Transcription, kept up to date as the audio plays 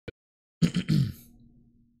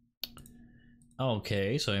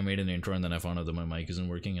Okay, so I made an intro and then I found out that my mic isn't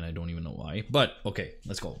working and I don't even know why. But okay,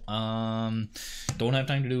 let's go. Don't have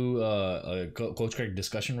time to do a Coach Greg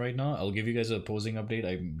discussion right now. I'll give you guys a posing update.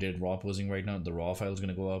 I did raw posing right now. The raw file is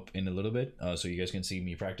gonna go up in a little bit, so you guys can see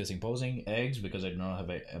me practicing posing eggs because I did not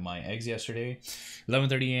have my eggs yesterday.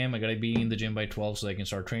 11:30 a.m. I gotta be in the gym by 12 so I can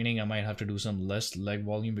start training. I might have to do some less leg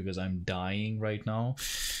volume because I'm dying right now.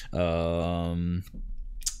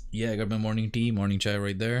 Yeah, I got my morning tea, morning chai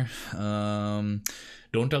right there.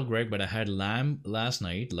 Don't tell Greg, but I had lamb last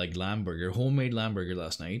night, like lamb burger, homemade lamb burger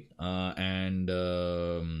last night. And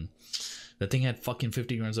the thing had fucking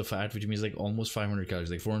 50 grams of fat, which means like almost 500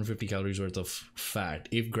 calories, like 450 calories worth of fat.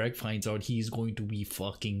 If Greg finds out, he's going to be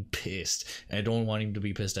fucking pissed. And I don't want him to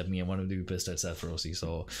be pissed at me. I want him to be pissed at Seth Feroce. So,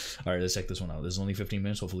 all right, let's check this one out. This is only 15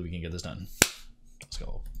 minutes. Hopefully we can get this done. Let's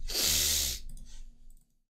go.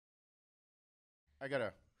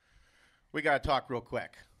 We gotta talk real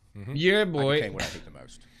quick. Yeah, boy. I became what I hate the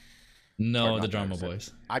most. No, the drama boys.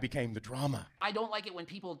 I became the drama. I don't like it when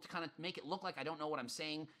people kind of make it look like I don't know what I'm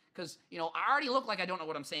saying, because, you know, I already look like I don't know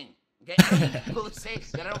what I'm saying. Okay? I don't need people to say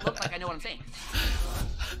that I don't look like I know what I'm saying.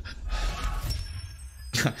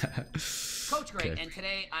 Coach Greg, and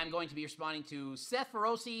today I'm going to be responding to Seth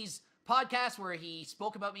Feroce's podcast where he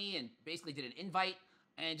spoke about me and basically did an invite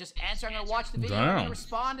and just answer. I'm going to watch the video. I'm going to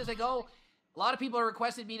respond as I go. A lot of people have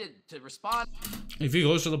requested me to respond. If he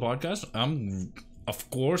goes to the podcast,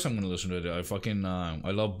 of course I'm gonna listen to it. I fucking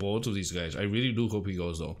I love both of these guys. I really do hope he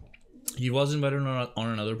goes though. He wasn't better on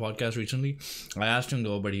another podcast recently. I asked him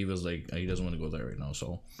though, but he was like he doesn't want to go there right now.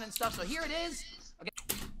 So and stuff. So here it is.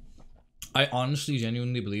 Okay. I honestly,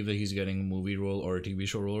 genuinely believe that he's getting a movie role or a TV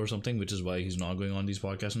show role or something, which is why he's not going on these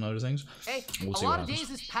podcasts and other things. Hey, a lot of days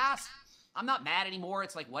has passed. I'm not mad anymore.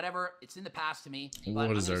 It's like, whatever. It's in the past to me.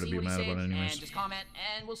 What is there to be mad about anyways? And just comment,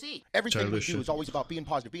 and we'll see. Everything we do is always about being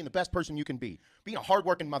positive, being the best person you can be, being a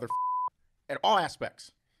hardworking mother at all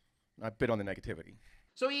aspects. I bit on the negativity.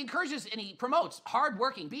 So he encourages and he promotes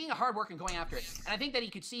hardworking, being a hard worker and going after it. And I think that he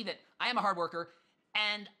could see that I am a hard worker,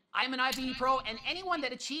 and I'm an IFBB pro, and anyone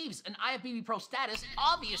that achieves an IFBB pro status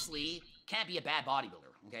obviously can't be a bad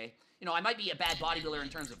bodybuilder, okay? You know, I might be a bad bodybuilder in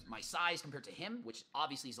terms of my size compared to him, which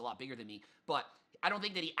obviously is a lot bigger than me, but I don't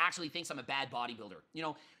think that he actually thinks I'm a bad bodybuilder. You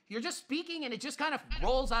know, you're just speaking and it just kind of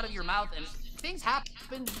rolls out of your mouth and things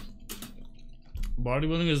happen.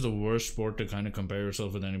 Bodybuilding is the worst sport to kind of compare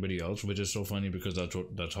yourself with anybody else, which is so funny because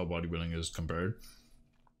that's how bodybuilding is compared.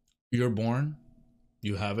 You're born,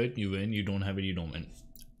 you have it, you win. You don't have it, you don't win.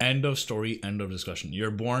 End of story, end of discussion. You're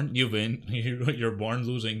born, you win. You're born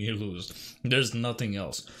losing, you lose. There's nothing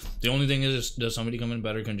else. The only thing is, does somebody come in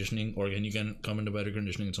better conditioning, or can you come into better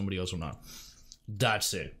conditioning and somebody else or not?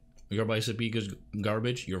 That's it. Your bicep peak is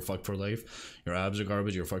garbage, you're fucked for life. Your abs are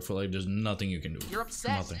garbage, you're fucked for life. There's nothing you can do. You're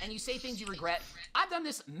upset and you say things you regret. I've done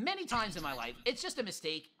this many times in my life. It's just a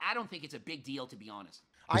mistake. I don't think it's a big deal, to be honest.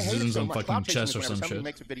 I hate it so much. Fucking chest or whenever some somebody shit.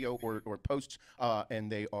 makes a video or posts and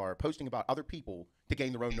they are posting about other people to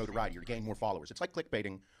gain their own notoriety or to gain more followers. It's like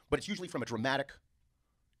clickbaiting, but it's usually from a dramatic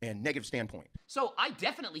and negative standpoint. So I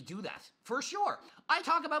definitely do that, for sure. I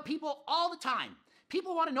talk about people all the time.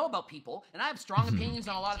 People want to know about people, and I have strong opinions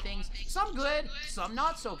on a lot of things. Some good, some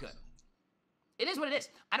not so good. It is what it is.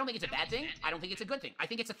 I don't think it's a bad thing. I don't think it's a good thing. I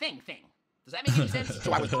think it's a thing. Does that make any sense?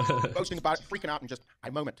 So I was posting about it, freaking out, and just, I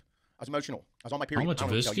was emotional. I was on my period. How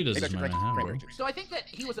much whiskey does this man have, bro? So I think that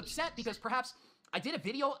he was upset because perhaps I did a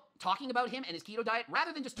video talking about him and his keto diet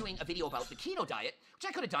rather than just doing a video about the keto diet, which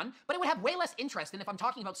I could have done, but it would have way less interest than if I'm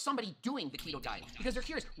talking about somebody doing the keto diet, because they're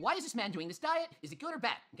curious, why is this man doing this diet? Is it good or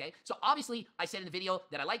bad? Okay, so obviously I said in the video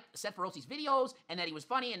that I liked Seth Feroce's videos and that he was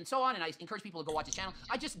funny and so on, and I encourage people to go watch his channel.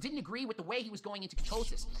 I just didn't agree with the way he was going into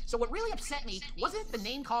ketosis. So what really upset me wasn't the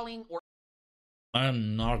name calling or... I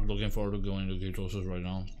am not looking forward to going to ketosis right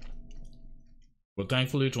now. But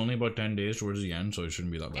thankfully, it's only about 10 days towards the end, so it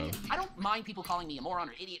shouldn't be that bad. I don't mind people calling me a moron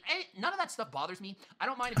or idiot. None of that stuff bothers me. I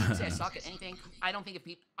don't mind if people say I suck at anything. I don't think if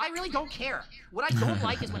people... I really don't care. What I don't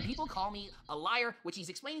like is when people call me a liar, which he's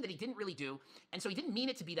explaining that he didn't really do, and so he didn't mean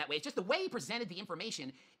it to be that way. It's just the way he presented the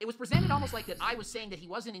information. It was presented almost like that I was saying that he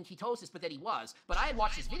wasn't in ketosis, but that he was. But I had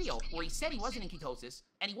watched this video where he said he wasn't in ketosis,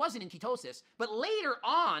 and he wasn't in ketosis, but later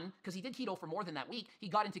on, because he did keto for more than that week, he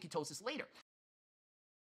got into ketosis later.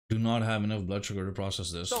 Do not have enough blood sugar to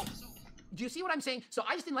process this. So, do you see what I'm saying? So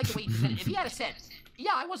I just didn't like the way he presented it. If he had said,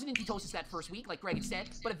 yeah, I wasn't in ketosis that first week, like Greg had said,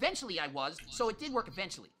 but eventually I was, so it did work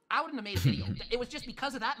eventually. I wouldn't have made a video. It was just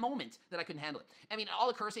because of that moment that I couldn't handle it. I mean, all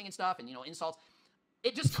the cursing and stuff and, you know, insults.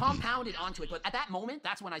 it just compounded onto it. But at that moment,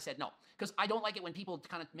 that's when I said no. Because I don't like it when people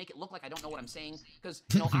kind of make it look like I don't know what I'm saying. Because,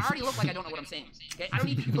 you know, I already look like I don't know what I'm saying. Okay? I don't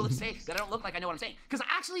need people to say that I don't look like I know what I'm saying. Because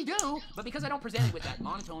I actually do. But because I don't present it with that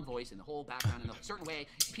monotone voice and the whole background in a certain way,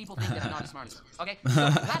 people think that I'm not as smart as them. Okay? So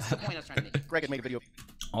that's the point I was trying to make. Greg had made a video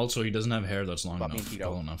Also, he doesn't have hair that's long about enough. being keto.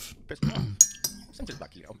 Tall enough. Sensitive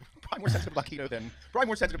about keto. Probably more sensitive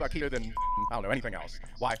about keto than I don't know, anything else.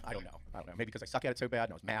 Why? I don't know. Maybe because I suck at it so bad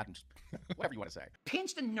and I was mad and just, whatever you want to say.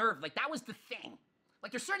 Pinched a nerve. Like, that was the thing.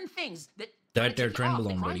 Like, there's certain things that They're trend off,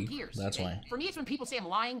 balloon, like buddy. gears, That's okay? why. For me, it's when people say I'm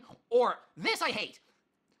lying, or this I hate.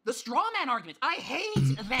 The straw man arguments. I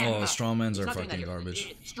hate them. Oh, straw mans It's are not doing that fucking here.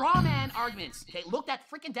 garbage. Straw man arguments. Okay, look that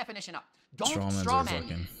freaking definition up. Don't straw man.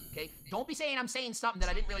 Fucking... Okay, don't be saying I'm saying something that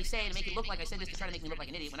I didn't really say to make it look like I said this to try to make me look like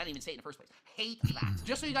an idiot when I didn't even say it in the first place. Hate that.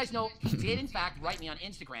 Just so you guys know, he did in fact write me on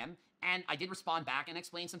Instagram, and I did respond back and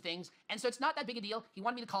explain some things, and so it's not that big a deal. He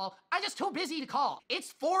wanted me to call. I'm just too busy to call.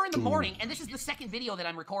 It's 4 in the morning, and this is the second video that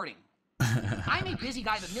I'm recording. I'm a busy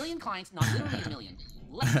guy with a million clients, not literally a million.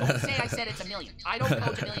 Don't say I said it's a million. I don't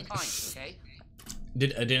coach a million clients, okay?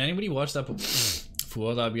 Did anybody watch that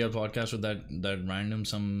Fuad Abiyad podcast with that random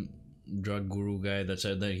some drug guru guy that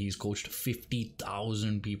said that he's coached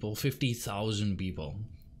 50,000 people? 50,000 people.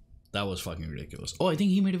 That was fucking ridiculous. Oh, I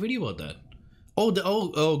think he made a video about that.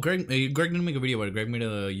 Greg didn't make a video about it. Greg made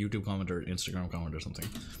a YouTube comment or Instagram comment or something.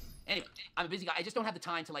 Anyway, I'm a busy guy. I just don't have the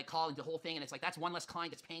time to like call into the whole thing, and it's like that's one less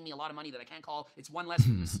client that's paying me a lot of money that I can't call. It's one less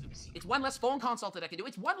it's one less phone consult that I can do.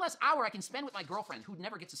 It's one less hour I can spend with my girlfriend who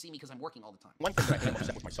never gets to see me because I'm working all the time. One thing that I came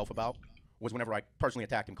upset with myself about was whenever I personally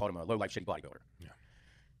attacked him, called him a low-life shitty bodybuilder. Yeah.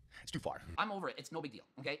 It's too far. I'm over it. It's no big deal.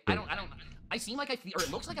 Okay? I seem like I feel, or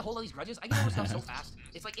it looks like I hold all these grudges. I get over stuff so fast.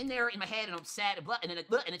 It's like in there in my head, and I'm sad, and then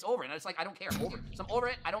and it's over. And it's like I don't care. I'm over it. So I'm over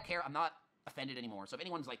it. I don't care. I'm not offended anymore. So if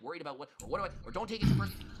anyone's like worried about or don't take it too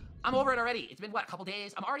personally, I'm over it already. It's been what, a couple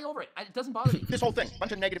days? I'm already over it. It doesn't bother me. This whole thing,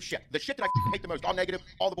 bunch of negative shit. The shit that I hate the most, all negative,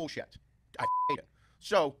 all the bullshit. I hate it.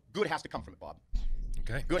 So good has to come from it, Bob.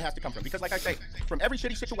 Okay. Good has to come from it. Because like I say, from every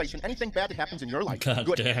shitty situation, anything bad that happens in your life, God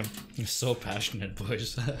good. damn. You're so passionate,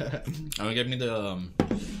 boys. I'll get me the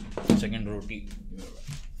second roti.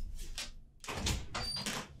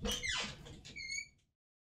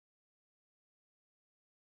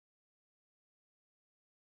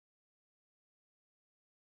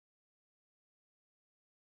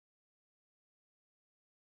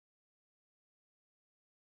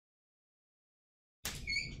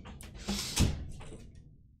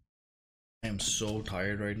 I am so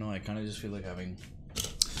tired right now. I kind of just feel like having.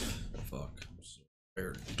 Fuck. I'm so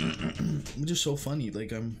tired. It's just so funny.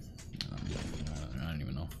 Like I don't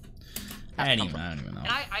even know. I don't even know. And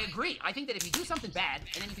I agree. I think that if you do something bad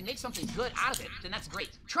and then you can make something good out of it, then that's great.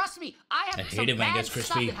 Trust me, I have some bad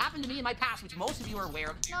stuff that happened to me in my past, which most of you are aware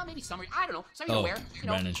of. No, maybe some. I don't know. Some of you are aware. You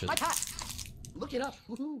know, my past. Look it up.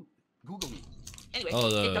 Woohoo! Google me. Anyway,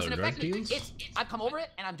 it doesn't affect me. I've come over it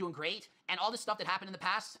and I'm doing great. And all this stuff that happened in the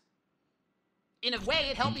past. In a way,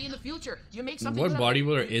 it helped me in the future. You make something. What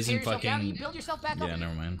bodybuilder isn't fucking? Down, you build yourself back up. Yeah,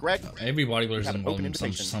 never mind. Greg, every bodybuilder is involved in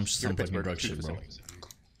some fucking drug shit, bro.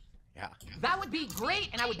 Yeah. That would be great,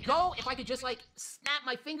 and I would go if I could just like snap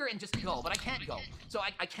my finger and just go, but I can't go. So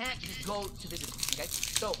I can't just go to visit him, okay?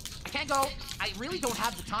 So I can't go. I really don't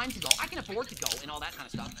have the time to go. I can afford to go and all that kind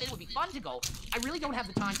of stuff. It would be fun to go. I really don't have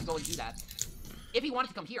the time to go and do that. If he wanted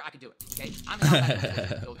to come here, I could do it, okay? I'm not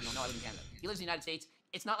that so, no, I live in Canada. He lives in the United States.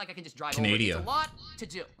 It's not like I can just drive over. It's a lot to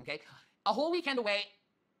do, okay? A whole weekend away,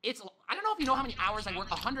 I don't know if you know how many hours I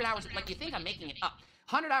work, 100 hours, like you think I'm making it up.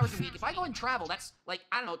 100 hours a week. If I go and travel, that's like,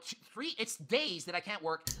 I don't know, 3, it's days that I can't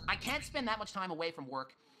work. I can't spend that much time away from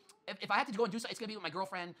work. If I have to go and do something, it's going to be with my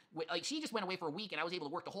girlfriend. Like, she just went away for a week, and I was able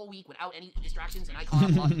to work the whole week without any distractions, and I caught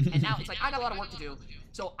up a lot. And now it's like, I got a lot of work to do.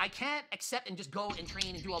 So I can't accept and just go and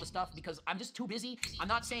train and do all this stuff because I'm just too busy. I'm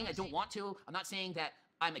not saying I don't want to. I'm not saying that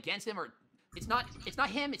I'm against him or... It's not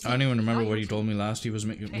him. It's I don't even remember what he told me last. He was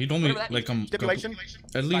making. He told me like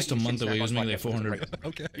at least a month away. He was making like 400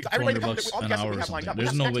 bucks an hour or something.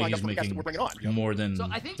 There's no way he's making more than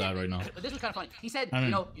that right now. This was kind of funny. He said, you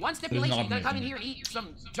know, one stipulation: you gotta come in here and eat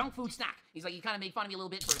some junk food snack. He's like, you kind of made fun of me a little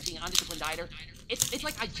bit for being an undisciplined dieter. It's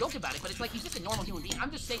like I joke about it, but it's like he's just a normal human being.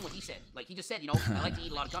 I'm just saying what he said. Like he just said, you know, I like to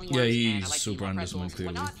eat a lot of gummy worms. Yeah, he's and I like super undisciplined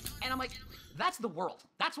clearly. And I'm like, that's the world.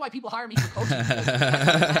 That's why people hire me for coaching.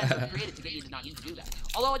 That's created to get you to not need to do that.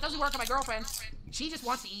 Although it doesn't work on my girlfriend. She just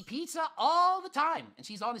wants to eat pizza all the time. And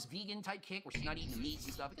she's on this vegan type kick where she's not eating the meats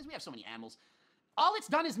and stuff because we have so many animals. All it's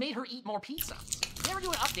done is made her eat more pizza. If you ever do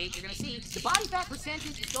an update, you're going to see the body fat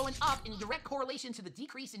percentage is going up in direct correlation to the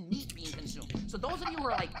decrease in meat being consumed. So those of you who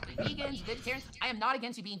are like vegans, vegetarians, I am not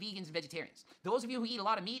against you being vegans and vegetarians. Those of you who eat a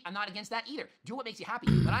lot of meat, I'm not against that either. Do what makes you happy.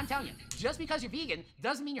 But I'm telling you, just because you're vegan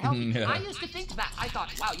doesn't mean you're healthy. Yeah. I used to think that. I thought,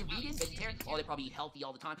 wow, you're vegan, vegetarian? Oh, they probably eat healthy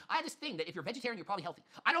all the time. I had this thing that if you're vegetarian, you're probably healthy.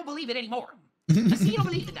 I don't believe it anymore. I see you don't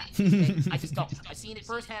believe in that. Okay? I just don't. I've seen it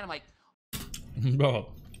firsthand. I'm like, bro.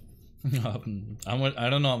 I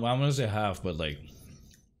don't know. I'm gonna say half, but like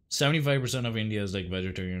 75% of India is like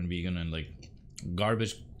vegetarian, vegan, and like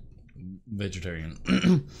garbage vegetarian.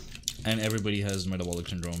 And everybody has metabolic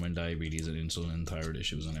syndrome and diabetes and insulin and thyroid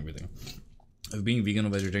issues and everything. If being vegan or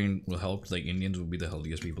vegetarian will help, like Indians will be the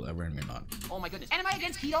healthiest people ever, and we're not. oh my goodness. And am I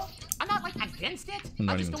against keto? I'm not like against it.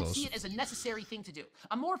 Not I just even don't close. see it as a necessary thing to do.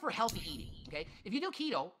 I'm more for healthy eating, okay? If you do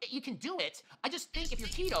keto, you can do it. I just think if you're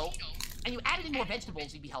keto and you added in more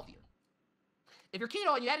vegetables, you'd be healthier. If you're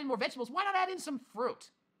keto and you add in more vegetables, why not add in some fruit?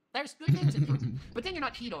 There's good things in fruit. But then you're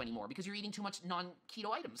not keto anymore because you're eating too much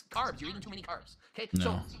non-keto items. Carbs, you're eating too many carbs. Okay? No.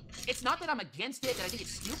 So it's not that I'm against it and I think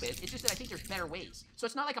it's stupid. It's just that I think there's better ways. So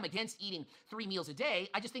it's not like I'm against eating 3 meals a day.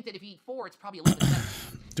 I just think that if you eat 4, it's probably a little bit better.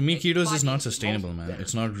 To me, Okay? ketos 5 is not meals sustainable, most man. better.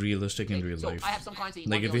 It's not realistic in Okay? real So life. I have some clients that eat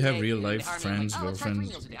Like 1 if meal you a have day, real and they life hire me, I'm friends, like, oh, let's try 3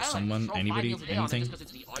 girlfriends, meals a day. I don't someone, throw 5 anybody, meals a day on there anything, just 'cause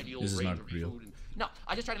it's the ideal this is range not of real. food. No,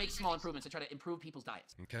 I just try to make small improvements. I try to improve people's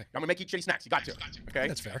diets. Okay. I'm gonna make you shitty snacks. You got to. Okay.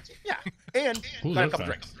 That's fair. Yeah. And Ooh, gotta have a that's couple fair.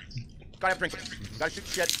 drinks. Gotta have drinks. Gotta shoot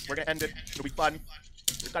the shit. We're gonna end it. It'll be fun.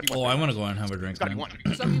 There's gotta be Oh, one. I want to go and have a drink, It's gotta be man.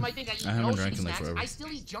 one. Some of you might think I eat I haven't no drank shitty in, like, snacks. forever. I still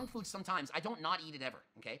eat junk food sometimes. I don't not eat it ever.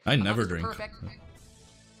 Okay. I I'm not never Mr. drink. Perfect.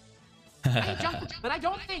 I eat junk food, but I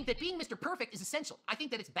don't think that being Mr. Perfect is essential. I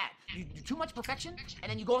think that it's bad. You do too much perfection,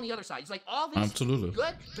 and then you go on the other side. It's like all this Absolutely.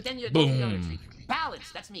 good, but then you go to the other Boom. extreme.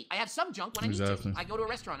 Balance. That's me. I have some junk when I Exactly. need to. I go to a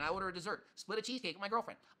restaurant and I order a dessert, split a cheesecake with my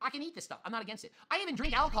girlfriend. I can eat this stuff. I'm not against it. I even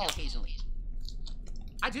drink alcohol occasionally.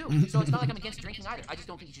 I do. So it's not like I'm against drinking either. I just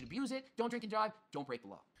don't think you should abuse it. Don't drink and drive. Don't break the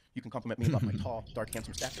law. You can compliment me about my tall, dark,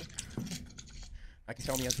 handsome stature. I can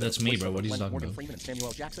tell me as the That's me, voice bro. of What are you Morgan talking about? Freeman and Samuel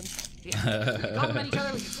L. Jackson. Yeah. We can compliment each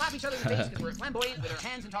other. We can slap each other in the face because we're flamboyant with our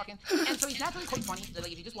hands and talking. And so he's naturally quite funny. Like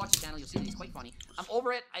if you just watch his channel, you'll see that he's quite funny. I'm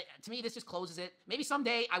over it. To me, this just closes it. Maybe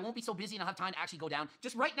someday I won't be so busy and I'll have time to actually go down.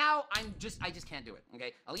 Just right now, I just can't do it.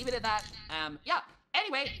 Okay, I'll leave it at that. Yeah.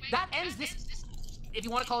 Anyway, that ends this. If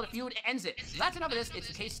you want to call it a feud, it ends it. So that's enough of this. It's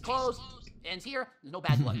the case closed. Ends here. There's no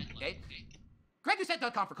bad blood. Okay.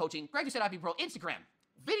 GregDoucette.com for coaching. GregDoucette IB Pro. Instagram.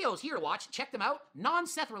 Videos here to watch. Check them out.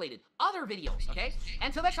 Non-Seth related. Other videos. Okay.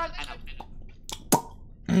 Intellectual.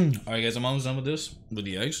 Alright guys, I'm almost done with this, with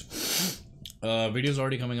the eggs. Video's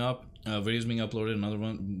already coming up. Video's being uploaded. Another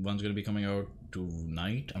one's gonna be coming out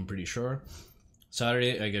tonight, I'm pretty sure.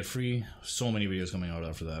 Saturday, I get free. So many videos coming out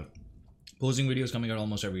after that. Posting videos coming out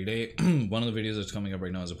almost every day. One of the videos that's coming up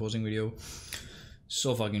right now is a posting video.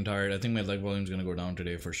 So fucking tired. I think my leg volume's gonna go down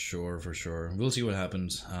today for sure, for sure. We'll see what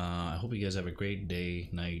happens. I hope you guys have a great day,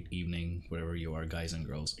 night, evening, wherever you are, guys and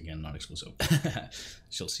girls. Again, not exclusive.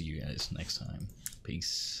 She'll see you guys next time.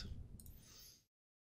 Peace.